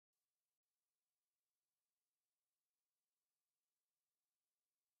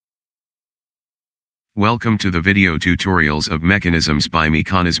Welcome to the video tutorials of mechanisms by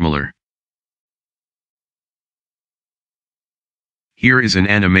Mekanismuller. Here is an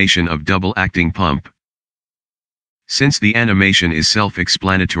animation of double-acting pump. Since the animation is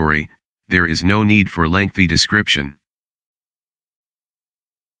self-explanatory, there is no need for lengthy description.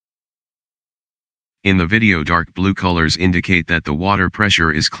 In the video, dark blue colors indicate that the water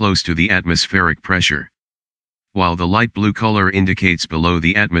pressure is close to the atmospheric pressure, while the light blue color indicates below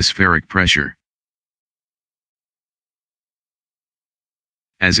the atmospheric pressure.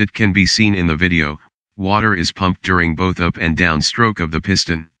 As it can be seen in the video, water is pumped during both up and down stroke of the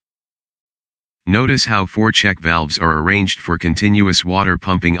piston. Notice how 4 check valves are arranged for continuous water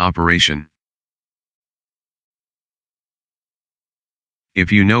pumping operation.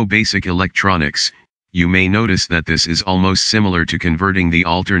 If you know basic electronics, you may notice that this is almost similar to converting the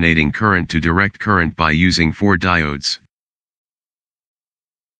alternating current to direct current by using 4 diodes.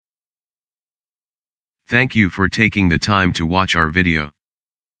 Thank you for taking the time to watch our video.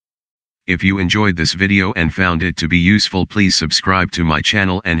 If you enjoyed this video and found it to be useful, please subscribe to my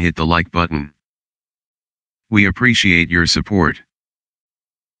channel and hit the like button. We appreciate your support.